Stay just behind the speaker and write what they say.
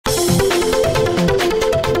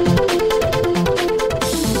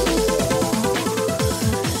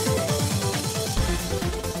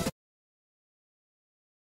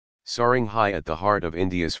Soaring high at the heart of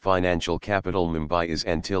India's financial capital Mumbai is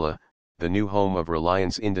Antilla, the new home of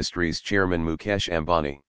Reliance Industries chairman Mukesh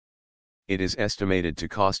Ambani. It is estimated to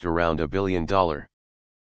cost around $1 billion.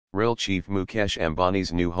 RIL chief Mukesh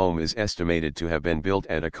Ambani's new home is estimated to have been built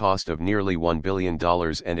at a cost of nearly $1 billion,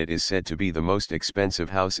 and it is said to be the most expensive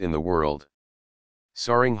house in the world.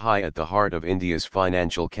 Soaring high at the heart of India's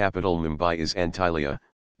financial capital Mumbai is Antilla,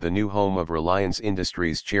 the new home of Reliance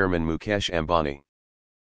Industries chairman Mukesh Ambani.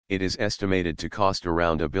 It is estimated to cost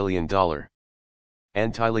around $1 billion.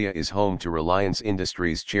 Antilla is home to Reliance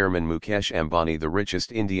Industries chairman Mukesh Ambani, the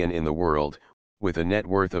richest Indian in the world, with a net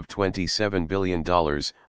worth of $27 billion,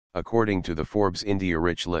 according to the Forbes India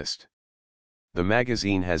Rich list. The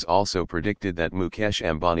magazine has also predicted that Mukesh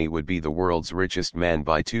Ambani would be the world's richest man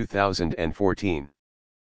by 2014.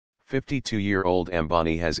 52-year-old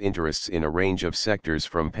Ambani has interests in a range of sectors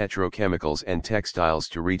from petrochemicals and textiles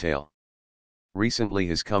to retail. Recently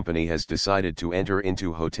his company has decided to enter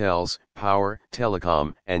into hotels, power,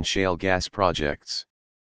 telecom, and shale gas projects.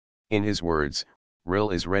 In his words,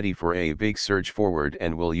 RIL is ready for a big surge forward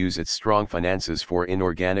and will use its strong finances for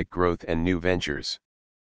inorganic growth and new ventures.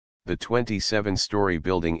 The 27-story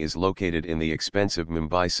building is located in the expensive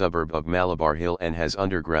Mumbai suburb of Malabar Hill and has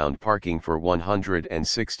underground parking for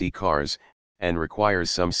 160 cars, and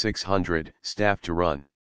requires some 600 staff to run.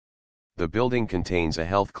 The building contains a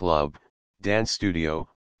health club, dance studio,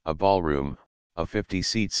 a ballroom, a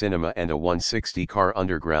 50-seat cinema and a 160-car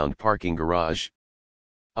underground parking garage.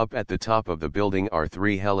 Up at the top of the building are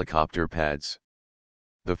 3 helicopter pads.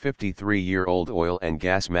 The 53-year-old oil and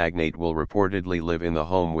gas magnate will reportedly live in the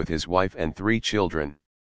home with his wife and 3 children.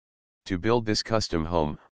 To build this custom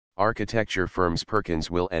home, architecture firms Perkins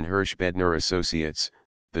Will and Hirsch Bedner Associates,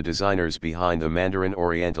 the designers behind the Mandarin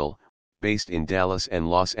Oriental, based in Dallas and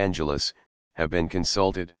Los Angeles, have been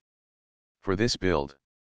consulted. For this build.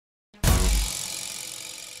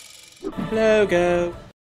 Logo.